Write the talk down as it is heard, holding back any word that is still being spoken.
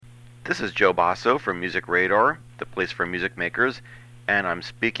This is Joe Basso from Music Radar, the place for music makers, and I'm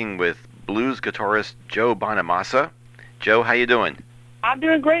speaking with blues guitarist Joe Bonamassa. Joe, how you doing? I'm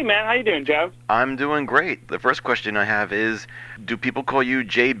doing great, man. How you doing, Joe? I'm doing great. The first question I have is, do people call you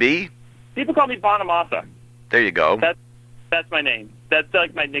JB? People call me Bonamassa. There you go. That's my name. That's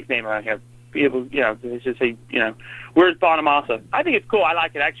like my nickname around here. People, they just say, where's Bonamassa? I think it's cool. I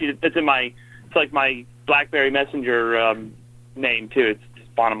like it. Actually, it's like my BlackBerry Messenger name too. It's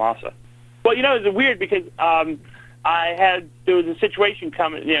just Bonamassa. Well, it's weird because there was a situation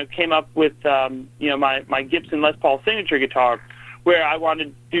came up with my Gibson Les Paul signature guitar, where I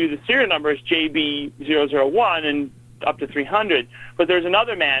wanted to do the serial number as JB001 and up to 300. But there's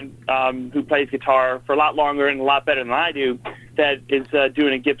another man who plays guitar for a lot longer and a lot better than I do that is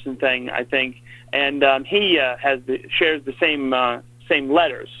doing a Gibson thing, I think, and he shares the same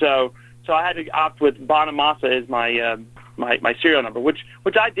letters. So I had to opt with Bonamassa as my serial number, which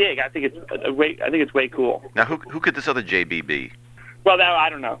I dig. I think it's way cool. Now, who could this other JB be? Well, I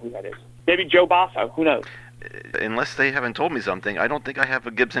don't know who that is. Maybe Joe Basso. Who knows? Unless they haven't told me something, I don't think I have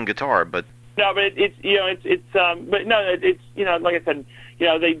a Gibson guitar, but... No, but it's like I said,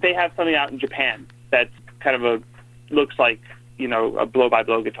 they have something out in Japan that's kind of looks like, a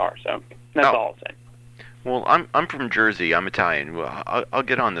blow-by-blow guitar, so that's all I'll say. Well, I'm from Jersey. I'm Italian. Well, I'll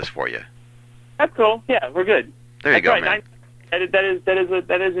get on this for you. That's cool. Yeah, we're good. There you go, right, man.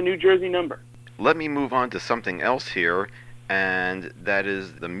 That is a New Jersey number. Let me move on to something else here, and that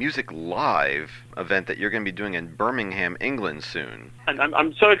is the Music Live event that you're going to be doing in Birmingham, England soon.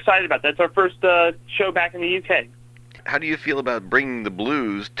 I'm so excited about that. It's our first show back in the UK. How do you feel about bringing the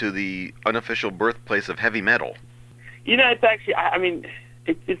blues to the unofficial birthplace of heavy metal? It's actually,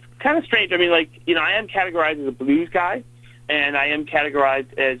 it's kind of strange. I am categorized as a blues guy, and I am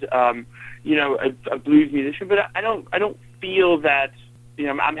categorized as, a blues musician, but I don't feel that,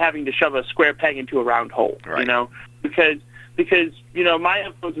 I'm having to shove a square peg into a round hole, right. Because my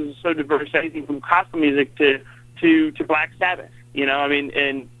influences are so diverse, anything from classical music to Black Sabbath,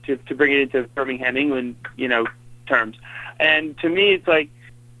 and to bring it into Birmingham, England, terms. And to me, it's like,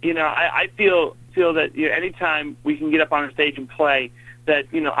 I feel that anytime we can get up on a stage and play, that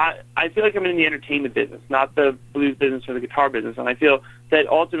I feel like I'm in the entertainment business, not the blues business or the guitar business, and I feel that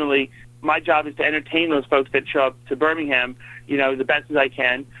ultimately my job is to entertain those folks that show up to Birmingham, the best as I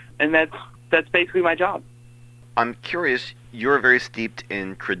can, and that's basically my job. I'm curious, you're very steeped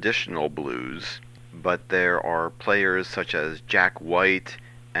in traditional blues, but there are players such as Jack White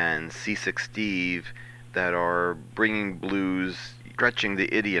and C6 Steve that are bringing blues, stretching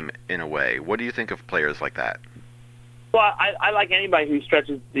the idiom in a way. What do you think of players like that? Well, I like anybody who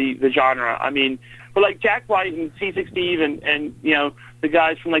stretches the genre. But like Jack White and C6 Steve and the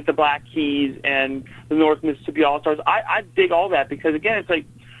guys from like the Black Keys and the North Mississippi All-Stars, I dig all that because, again, it's like,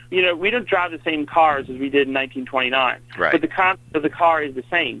 we don't drive the same cars as we did in 1929. Right. But the concept of the car is the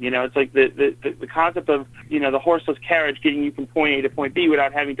same. It's like the concept of, the horseless carriage getting you from point A to point B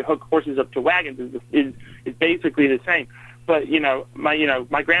without having to hook horses up to wagons is basically the same. But,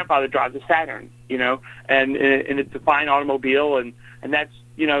 my grandfather drives a Saturn, and it's a fine automobile, and that's,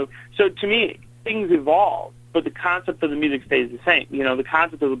 so to me, things evolve, but the concept of the music stays the same. The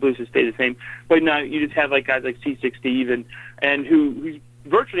concept of the blues stays the same. But now you just have like guys like C6 Steve and who's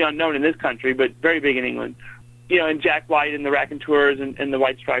virtually unknown in this country, but very big in England, and Jack White and the Raconteurs and the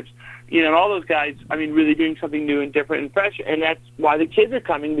White Stripes, and all those guys, really doing something new and different and fresh, and that's why the kids are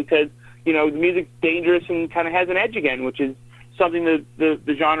coming because, the music's dangerous and kind of has an edge again, which is something that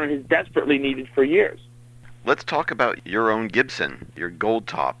the genre has desperately needed for years. Let's talk about your own Gibson, your Gold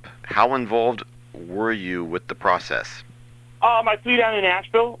Top. How involved were you with the process? I flew down to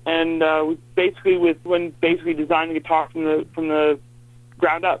Nashville and basically designing the guitar from the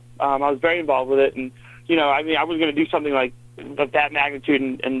ground up. I was very involved with it, and I was going to do something like of that magnitude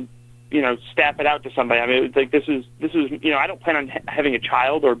and staff it out to somebody. It was like this is I don't plan on having a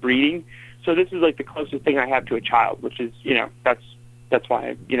child or breeding, so this is like the closest thing I have to a child, which is that's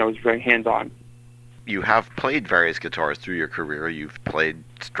why I was very hands on. You have played various guitars through your career. You've played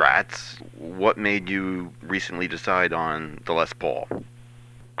Strats. What made you recently decide on the Les Paul?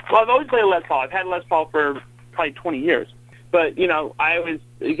 Well, I've always played a Les Paul. I've had a Les Paul for probably 20 years. But, I always,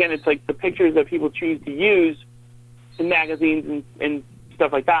 again, it's like the pictures that people choose to use in magazines and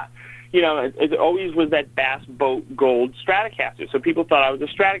stuff like that. It always was that bass boat gold Stratocaster. So people thought I was a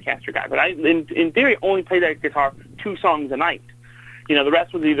Stratocaster guy. But I, in theory, only played that guitar 2 songs a night. The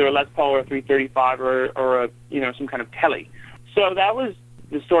rest was either a Les Paul or a 335 or a, some kind of Telly. So that was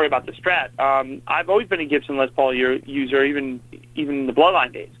the story about the Strat. I've always been a Gibson Les Paul user, even in the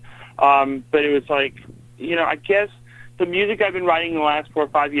Bloodline days. But it was like, I guess the music I've been writing in the last 4 or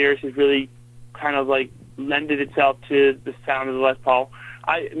 5 years has really kind of like lended itself to the sound of the Les Paul.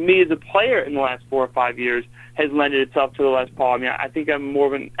 Me as a player in the last 4 or 5 years has lended itself to the Les Paul. I mean, I think I'm more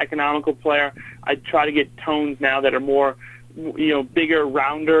of an economical player. I try to get tones now that are more, bigger,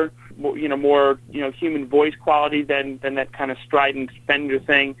 rounder, more, human voice quality than that kind of strident Fender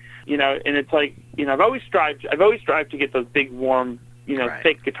thing. And it's like, I've always strived to get those big, warm, Right.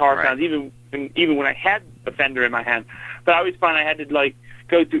 thick guitar Right. sounds, even when I had a Fender in my hand. But I always found I had to like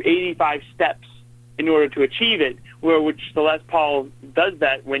go through 85 steps in order to achieve it, which the Les Paul does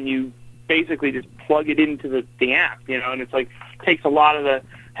that when you basically just plug it into the amp, and it's like takes a lot of the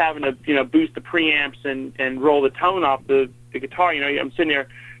having to boost the preamps and roll the tone off the guitar. I'm sitting there,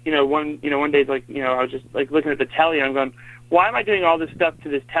 one day like I was just like looking at the telly and I'm going, why am I doing all this stuff to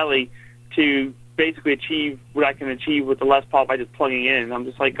this telly to basically achieve what I can achieve with the Les Paul by just plugging it in? And I'm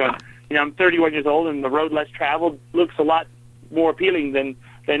just like, I'm 31 years old and the road less traveled looks a lot more appealing than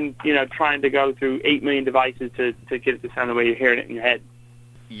trying to go through 8 million devices to get it to sound the way you're hearing it in your head.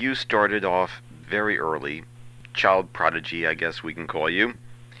 You started off very early, child prodigy, I guess we can call you.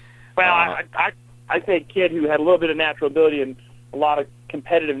 Well, I say a kid who had a little bit of natural ability and a lot of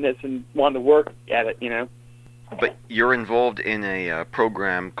competitiveness and wanted to work at it, But you're involved in a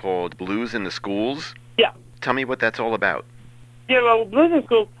program called Blues in the Schools. Yeah. Tell me what that's all about. Yeah, well, Blues in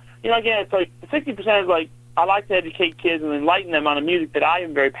Schools, again, it's like 60% is like I like to educate kids and enlighten them on the music that I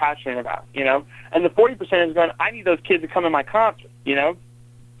am very passionate about, and the 40% is going, I need those kids to come in my concert,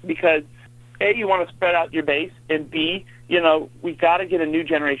 because A, you want to spread out your base, and B, we got to get a new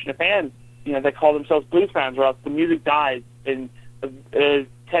generation of fans, that call themselves blues fans, or else the music dies in 10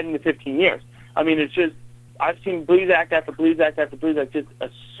 to 15 years. I mean, it's just, I've seen blues act after blues act after blues act just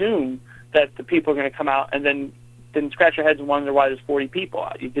assume that the people are going to come out and then scratch their heads and wonder why there's 40 people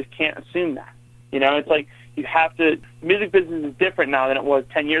out. You just can't assume that. It's like you have to, music business is different now than it was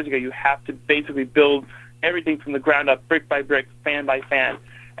 10 years ago. You have to basically build everything from the ground up, brick by brick, fan by fan.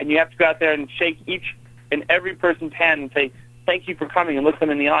 And you have to go out there and shake each and every person's hand and say, thank you for coming, and look them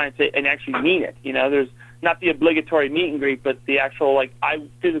in the eye and say, and actually mean it. There's not the obligatory meet and greet, but the actual, like, I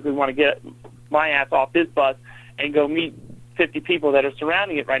physically want to get my ass off this bus and go meet 50 people that are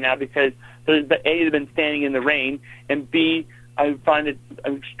surrounding it right now because A, they've been standing in the rain, and B, I find it,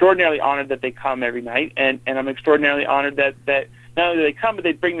 I'm extraordinarily honored that they come every night, and I'm extraordinarily honored that not only do they come, but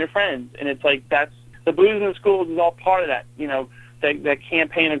they bring their friends. And it's like, that's, the Blues in the Schools is all part of that, that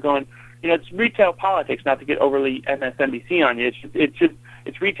campaign of going, it's retail politics, not to get overly MSNBC on you.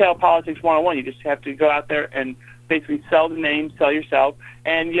 It's retail politics 101. You just have to go out there and basically sell the name, sell yourself,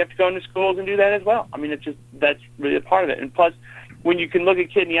 and you have to go into schools and do that as well. I mean, that's really a part of it. And plus, when you can look a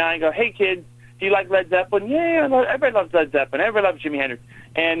kid in the eye and go, hey, kid, do you like Led Zeppelin? Yeah, everybody loves Led Zeppelin. Everybody loves Jimi Hendrix.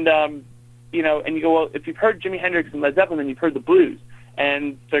 And, and you go, well, if you've heard Jimi Hendrix and Led Zeppelin, then you've heard the blues.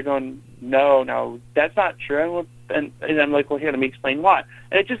 And they're going, no, that's not true. And I'm like, well, here, let me explain why.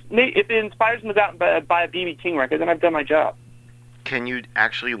 And if it inspires them to go out and buy a B.B. King record, then I've done my job. Can you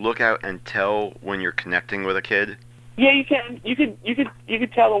actually look out and tell when you're connecting with a kid? Yeah, you can. You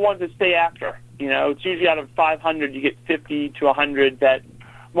could tell the ones that stay after. It's usually out of 500, you get 50 to 100 that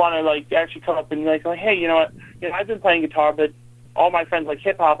want to like actually come up and like, oh, hey, you know what? I've been playing guitar, but all my friends like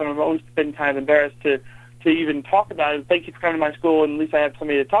hip hop, and I've always been kind of embarrassed to even talk about it. Thank you for coming to my school, and at least I have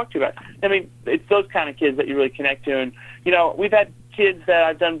somebody to talk to about it. I mean, it's those kind of kids that you really connect to. And, we've had kids that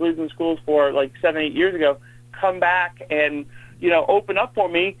I've done Blues in Schools for like 7-8 years ago come back and, open up for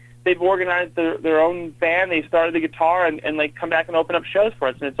me. They've organized their own band. They started the guitar and like come back and open up shows for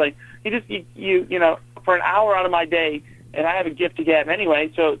us. And it's like, you for an hour out of my day, and I have a gift to give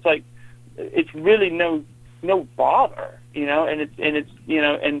anyway. So it's like, it's really no bother, and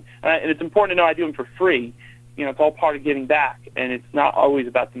it's important to know I do them for free. It's all part of giving back, and it's not always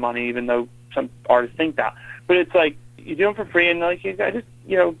about the money, even though some artists think that. But it's like, you do them for free, and like, this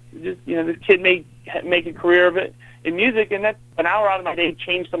kid may make a career of it in music, and that's an hour out of my day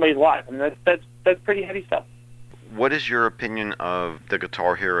changed somebody's life. I mean, that's pretty heavy stuff. What is your opinion of the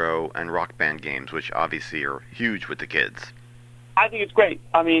Guitar Hero and Rock Band games, which obviously are huge with the kids? I think it's great.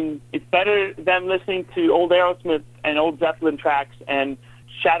 I mean, it's better than listening to old Aerosmith and old Zeppelin tracks and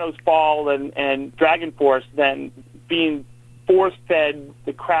Shadows Fall and Dragon Force than being force-fed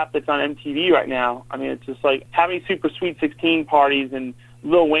the crap that's on MTV right now. I mean, it's just like, how many Super Sweet 16 parties and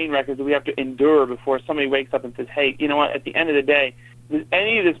Lil Wayne records do we have to endure before somebody wakes up and says, hey, you know what, at the end of the day, does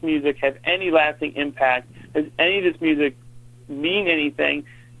any of this music have any lasting impact? Does any of this music mean anything?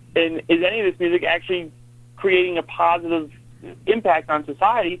 And is any of this music actually creating a positive impact on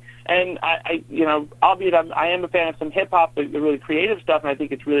society? And albeit I am a fan of some hip hop, the really creative stuff, and I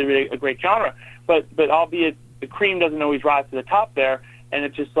think it's really, really a great genre. But albeit the cream doesn't always rise to the top there, and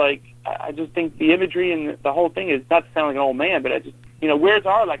it's just like I just think the imagery and the whole thing is not to sound like an old man, but I just where's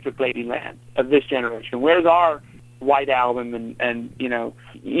our Electric Ladyland of this generation? Where's our White Album and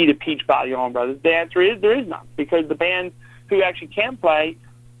Eat a Peach by the Allman Brothers? The answer is there is none, because the bands who actually can play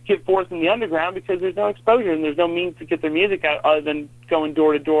get forced in the underground because there's no exposure and there's no means to get their music out other than going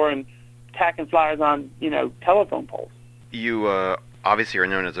door to door and tacking flyers on telephone poles. You obviously are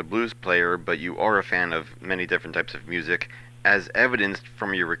known as a blues player, but you are a fan of many different types of music, as evidenced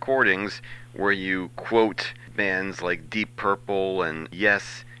from your recordings where you quote bands like Deep Purple and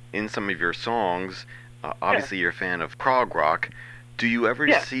Yes in some of your songs. Obviously you're a fan of prog rock. Do you ever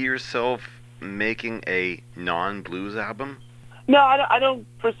see yourself making a non-blues album? No, I don't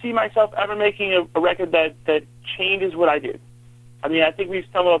foresee myself ever making a record that changes what I do. I mean, I think we've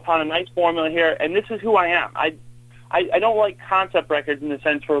stumbled upon a nice formula here, and this is who I am. I don't like concept records in the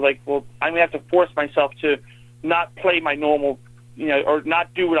sense where, like, well, I'm going to have to force myself to not play my normal, or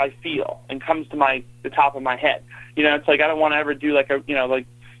not do what I feel and comes to the top of my head. It's like I don't want to ever do like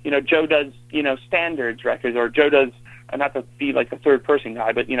Joe does, standards records, or Joe does, not to be like a third person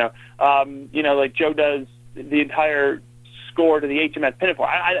guy, but like Joe does the entire score to the HMS Pinafore.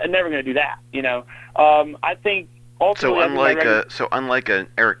 I'm never going to do that. I think ultimately. So unlike an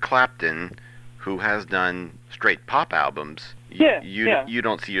Eric Clapton, who has done straight pop albums, you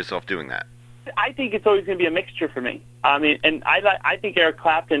don't see yourself doing that. I think it's always going to be a mixture for me. I mean, and I think Eric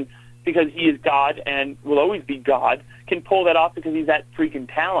Clapton, because he is God and will always be God, can pull that off because he's that freaking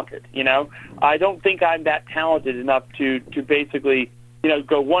talented. I don't think I'm that talented enough to basically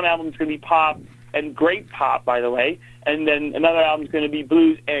go one album's going to be pop and great pop, by the way, and then another album's going to be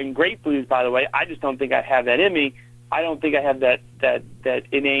blues and great blues, by the way. I just don't think I have that in me. I don't think I have that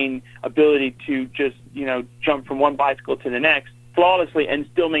inane ability to just jump from one bicycle to the next flawlessly and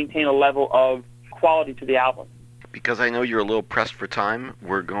still maintain a level of quality to the album. Because I know you're a little pressed for time,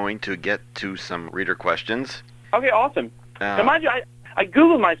 we're going to get to some reader questions. Okay, awesome. Now, mind you, I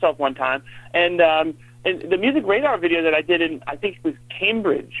Googled myself one time, and the Music Radar video that I did in, I think it was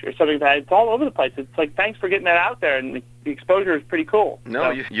Cambridge or something like that, it's all over the place. It's like, thanks for getting that out there, and the exposure is pretty cool. No,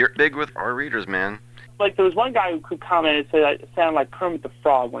 you're big with our readers, man. Like, there was one guy who could comment and say I sound like Kermit the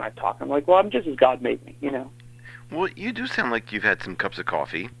Frog when I talk. I'm like, well, I'm just as God made me, Well, you do sound like you've had some cups of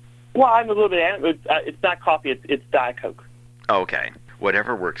coffee. Well, I'm a little bit. It's not coffee. It's Diet Coke. Okay,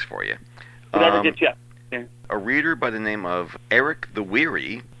 whatever works for you. Whatever gets you up. Yeah. A reader by the name of Eric the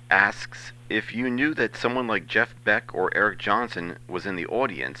Weary asks, if you knew that someone like Jeff Beck or Eric Johnson was in the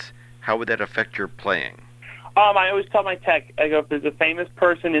audience, how would that affect your playing? I always tell my tech, I go, if there's a famous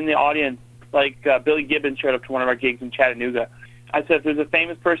person in the audience, like Billy Gibbons showed up to one of our gigs in Chattanooga, I said, if there's a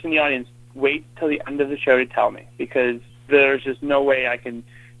famous person in the audience, wait till the end of the show to tell me, because there's just no way I can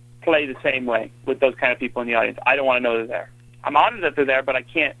play the same way with those kind of people in the audience. I don't want to know they're there. I'm honored that they're there, but I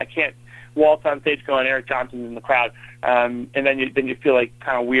can't waltz on stage going, Eric Johnson's in the crowd, and then you feel like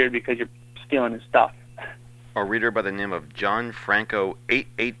kind of weird because you're stealing his stuff. A reader by the name of John Franco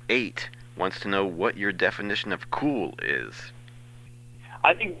 888 wants to know what your definition of cool is.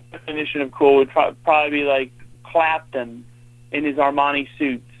 I think the definition of cool would probably be like Clapton in his Armani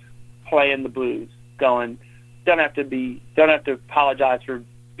suits playing the blues, going, don't have to apologize for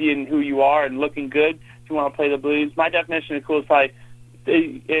being who you are and looking good if you want to play the blues. My definition of cool is probably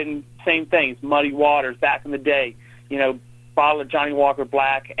in same things, Muddy Waters back in the day, bottle of Johnny Walker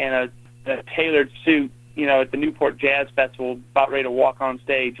Black and a tailored suit, at the Newport Jazz Festival, about ready to walk on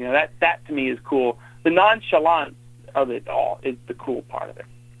stage. That to me is cool. The nonchalance of it all is the cool part of it.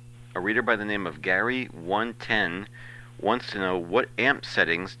 A reader by the name of Gary 110 wants to know, what amp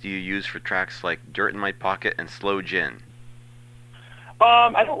settings do you use for tracks like Dirt in My Pocket and Slow Gin?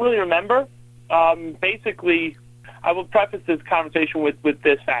 I don't really remember. Basically, I will preface this conversation with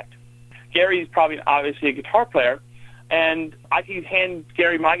this fact. Gary's probably obviously a guitar player, and I could hand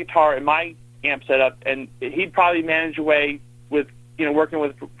Gary my guitar and my amp setup, and he'd probably manage a way with, working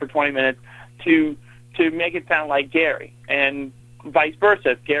with for 20 minutes to make it sound like Gary, and vice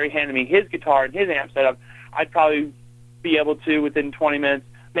versa. If Gary handed me his guitar and his amp setup, I'd probably be able to, within 20 minutes,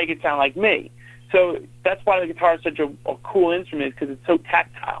 make it sound like me. So that's why the guitar is such a cool instrument, because it's so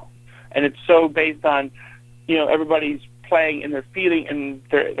tactile, and it's so based on, everybody's playing and their feeling and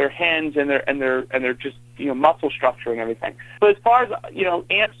their hands and their just muscle structure and everything. But as far as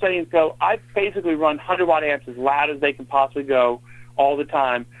amp settings go, I basically run 100-watt amps as loud as they can possibly go all the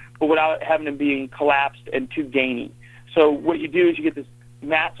time, but without having them being collapsed and too gainy. So what you do is you get this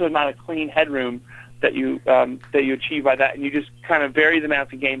massive amount of clean headroom that you achieve by that, and you just kind of vary the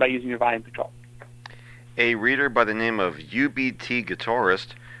amount of gain by using your volume control. A reader by the name of UBT Guitarist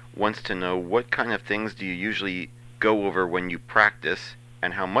wants to know what kind of things do you usually go over when you practice,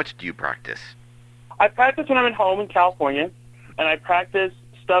 and how much do you practice? I practice when I'm at home in California, and I practice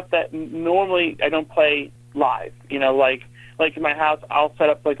stuff that normally I don't play live. Like in my house, I'll set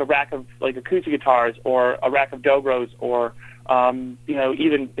up like a rack of like acoustic guitars or a rack of dobros or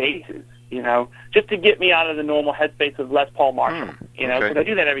even basses. Just to get me out of the normal headspace of Les Paul Marshall. Because I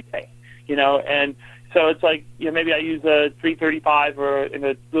do that every day. And so it's like maybe I use a 335 or in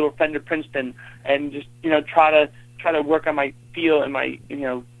a little Fender Princeton, and just try to work on my feel and my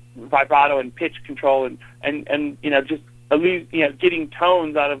vibrato and pitch control and just getting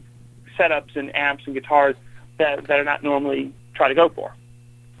tones out of setups and amps and guitars that are not normally try to go for.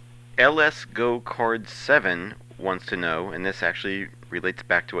 LS Go Card 7 wants to know, and this actually relates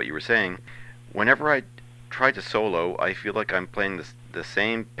back to what you were saying, whenever I try to solo, I feel like I'm playing the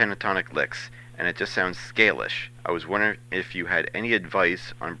same pentatonic licks, and it just sounds scalish. I was wondering if you had any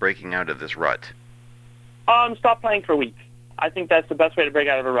advice on breaking out of this rut. Stop playing for a week. I think that's the best way to break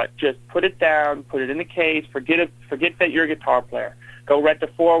out of a rut. Just put it down, put it in the case, forget that you're a guitar player. Go rent a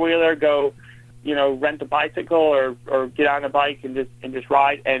four-wheeler, go rent a bicycle or get on a bike and just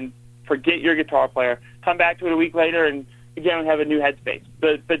ride, and forget your guitar player. Come back to it a week later and again have a new headspace.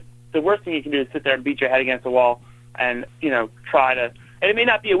 But the worst thing you can do is sit there and beat your head against the wall and try to. And it may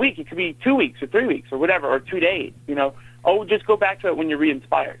not be a week; it could be 2 weeks or 3 weeks or whatever, or 2 days. Just go back to it when you're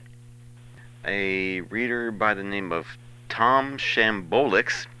re-inspired. A reader by the name of Tom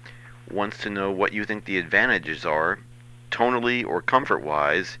Shambolix wants to know what you think the advantages are, tonally or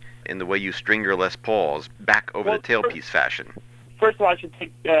comfort-wise, in the way you string your Les Pauls back over the tailpiece fashion. First of all,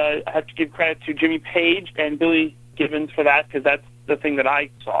 I have to give credit to Jimmy Page and Billy Gibbons for that, because that's the thing that I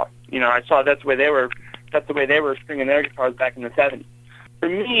saw. I saw that's the way they were stringing their guitars back in the 70s. For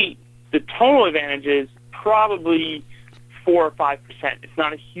me, the tonal advantage is probably 4 or 5%. It's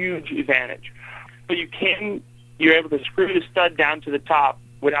not a huge advantage, but you're able to screw the stud down to the top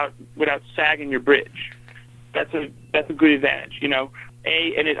without sagging your bridge. That's a good advantage, and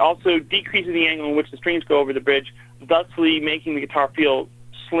it also decreases the angle in which the strings go over the bridge, thusly making the guitar feel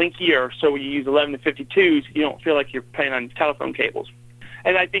slinkier. So when you use 11 to 52s, you don't feel like you're playing on telephone cables.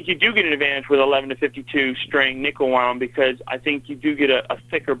 And I think you do get an advantage with 11 to 52 string nickel wound, because I think you do get a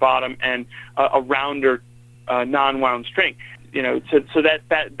thicker bottom and a rounder non-wound string. So that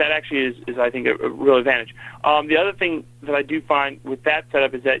actually is I think a real advantage. The other thing that I do find with that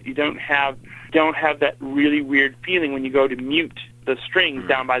setup is that you don't have that really weird feeling when you go to mute the strings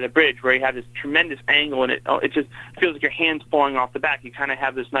down by the bridge, where you have this tremendous angle, and it just feels like your hand's falling off the back. You kind of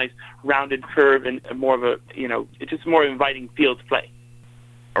have this nice rounded curve and more of a it's just more inviting feel to play.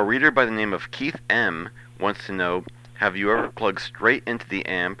 A reader by the name of Keith M wants to know, have you ever plugged straight into the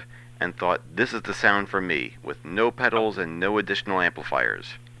amp and thought, this is the sound for me, with no pedals and no additional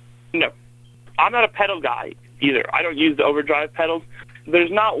amplifiers? No. I'm not a pedal guy either. I don't use the overdrive pedals.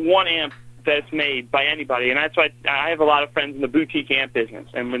 There's not one amp that's made by anybody, and that's why I have a lot of friends in the boutique amp business.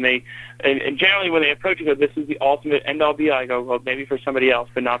 And generally when they approach you, go, this is the ultimate end all be all, I go, well, maybe for somebody else,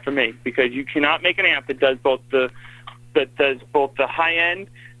 but not for me, because you cannot make an amp that does both the high end,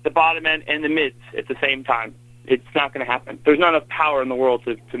 the bottom end, and the mids at the same time. It's not going to happen. There's not enough power in the world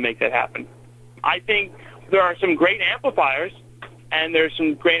to make that happen. I think there are some great amplifiers, and there's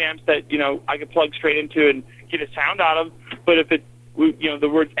some great amps that I could plug straight into and get a sound out of. But if the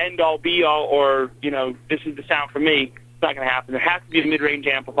words end all be all, or this is the sound for me, it's not going to happen. There has to be a mid-range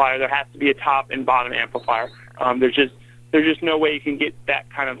amplifier. There has to be a top and bottom amplifier. There's just no way you can get that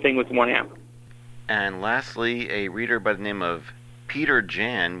kind of thing with one amp. And lastly, a reader by the name of Peter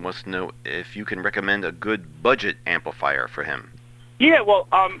Jan wants to know if you can recommend a good budget amplifier for him. Yeah, well,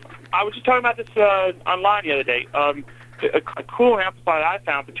 I was just talking about this online the other day. A cool amplifier that I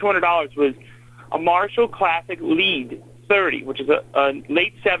found for $200 was a Marshall Classic Lead 30, which is a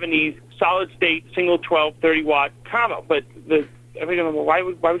late 70s solid-state single 12 30-watt combo. But why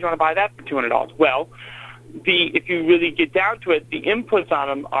would you want to buy that for $200? Well, if you really get down to it, the inputs on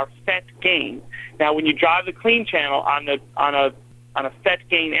them are FET gain. Now, when you drive the clean channel on a FET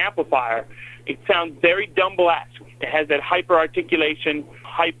gain amplifier, it sounds very Dumble-esque. It has that hyper articulation,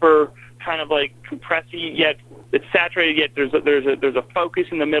 hyper kind of like compressy, yet it's saturated, yet there's a focus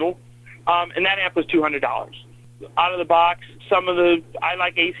in the middle. And that amp was $200. Out of the box, I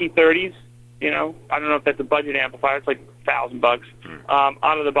like AC30s. I don't know if that's a budget amplifier. It's like $1,000.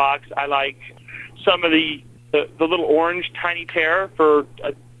 Out of the box, I like some of the little orange Tiny Terror for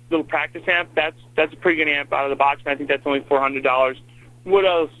a little practice amp. That's a pretty good amp out of the box, and I think that's only $400. What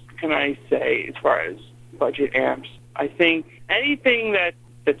else can I say as far as budget amps? I think anything that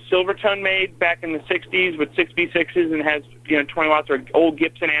that's Silvertone made back in the 60s with 6V6s and has 20 watts, or old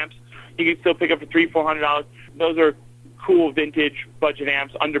Gibson amps. You can still pick up for $300-400. Those are cool vintage budget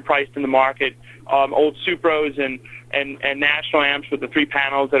amps, underpriced in the market. Old Supros and National amps with the 3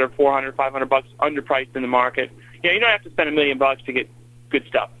 panels that are $400-500, underpriced in the market. You don't have to spend $1 million to get good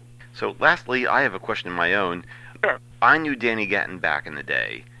stuff. So lastly, I have a question of my own. Sure. I knew Danny Gatton back in the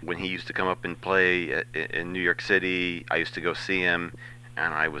day when he used to come up and play in New York City. I used to go see him,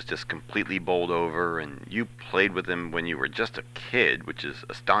 and I was just completely bowled over. And you played with him when you were just a kid, which is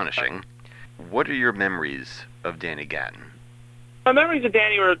astonishing. What are your memories of Danny Gatton? My memories of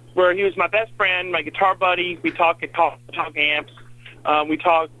Danny were he was my best friend, my guitar buddy. We talk amps, we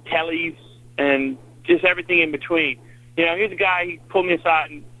talk tellies, and just everything in between. He was a guy. He pulled me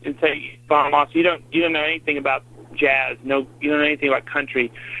aside and say, "Bonamassa, you don't know anything about jazz. No, you don't know anything about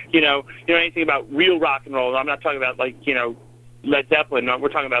country. You don't know anything about real rock and roll. I'm not talking about Led Zeppelin. No, we're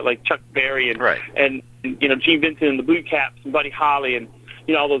talking about like Chuck Berry and right. and Gene Vincent and the Blue Caps and Buddy Holly and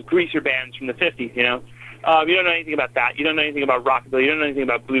all those greaser bands from the 50s. You don't know anything about that. You don't know anything about rockabilly. You don't know anything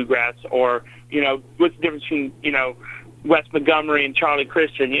about bluegrass or what's the difference between Wes Montgomery and Charlie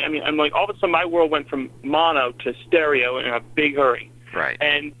Christian. I'm like, all of a sudden my world went from mono to stereo in a big hurry. Right.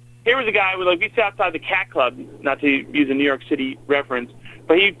 And here was a guy with we sit outside the Cat Club, not to use a New York City reference,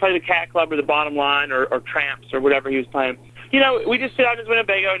 but he'd play the Cat Club or the Bottom Line or Tramps or whatever he was playing. We just sit out in his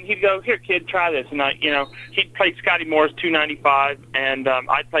Winnebago and he'd go, "Here, kid, try this." And he'd play Scotty Moore's 295 and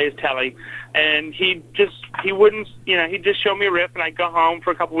I'd play his telly. And he'd just show me a riff and I'd go home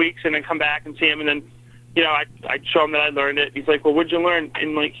for a couple weeks and then come back and see him and then I'd show him that I learned it. He's like, "Well, what'd you learn?"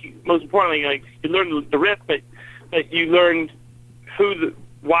 And most importantly, you learned the riff, but you learned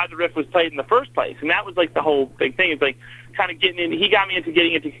why the riff was played in the first place. And that was the whole big thing. It's kind of he got me into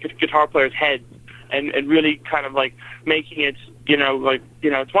getting into guitar players' heads and really kind of making it,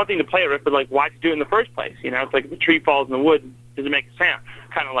 it's one thing to play a riff, but why'd you do it in the first place? It's like if a tree falls in the wood, does it make a sound?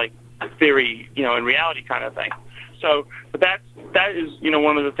 Kind of like theory, in reality kind of thing. So, but that is,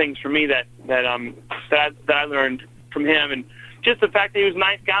 one of the things for me that I learned from him, and just the fact that he was a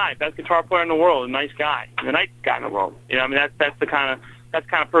nice guy, best guitar player in the world, a nice guy, the nicest guy in the world. That's the kind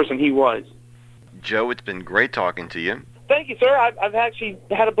of person he was. Joe, it's been great talking to you. Thank you, sir. I've actually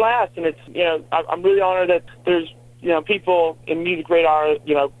had a blast, and it's I'm really honored that there's people in Music Radar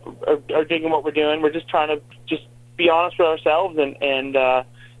are digging what we're doing. We're just trying to just be honest with ourselves and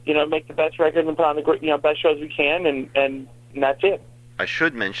make the best records and put on the best shows we can, and that's it. I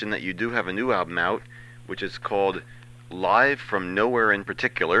should mention that you do have a new album out, which is called Live from Nowhere in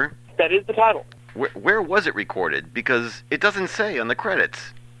Particular. That is the title. Where was it recorded? Because it doesn't say on the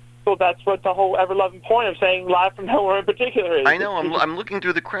credits. Well, that's what the whole ever-loving point of saying Live from Nowhere in Particular is. I know. I'm looking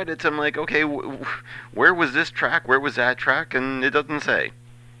through the credits. I'm like, okay, where was this track? Where was that track? And it doesn't say.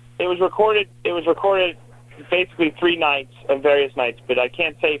 It was recorded basically 3 nights of various nights, but I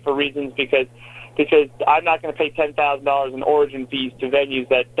can't say for reasons because I'm not going to pay $10,000 in origin fees to venues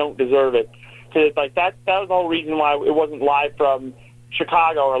that don't deserve it. So that was the whole reason why it wasn't live from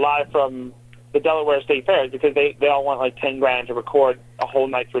Chicago or live from the Delaware State Fair, because they all want $10,000 to record a whole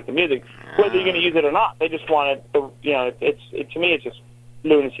night's worth of music, whether you're going to use it or not. They just want it. To me, it's just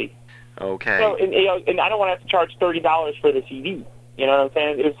lunacy. Okay. So, and I don't want to have to charge $30 for the CD. You know what I'm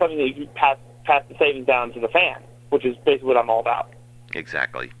saying? It was something that you pass the savings down to the fan, which is basically what I'm all about.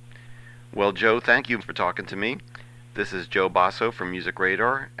 Exactly. Well, Joe, thank you for talking to me. This is Joe Basso from Music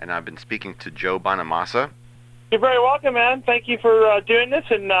Radar, and I've been speaking to Joe Bonamassa. You're very welcome, man. Thank you for doing this,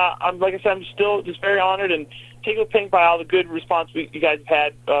 and like I said, I'm still just very honored and tickled pink by all the good response you guys have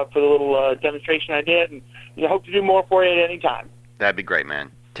had for the little demonstration I did, and hope to do more for you at any time. That'd be great, man.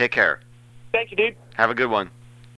 Take care. Thank you, dude. Have a good one.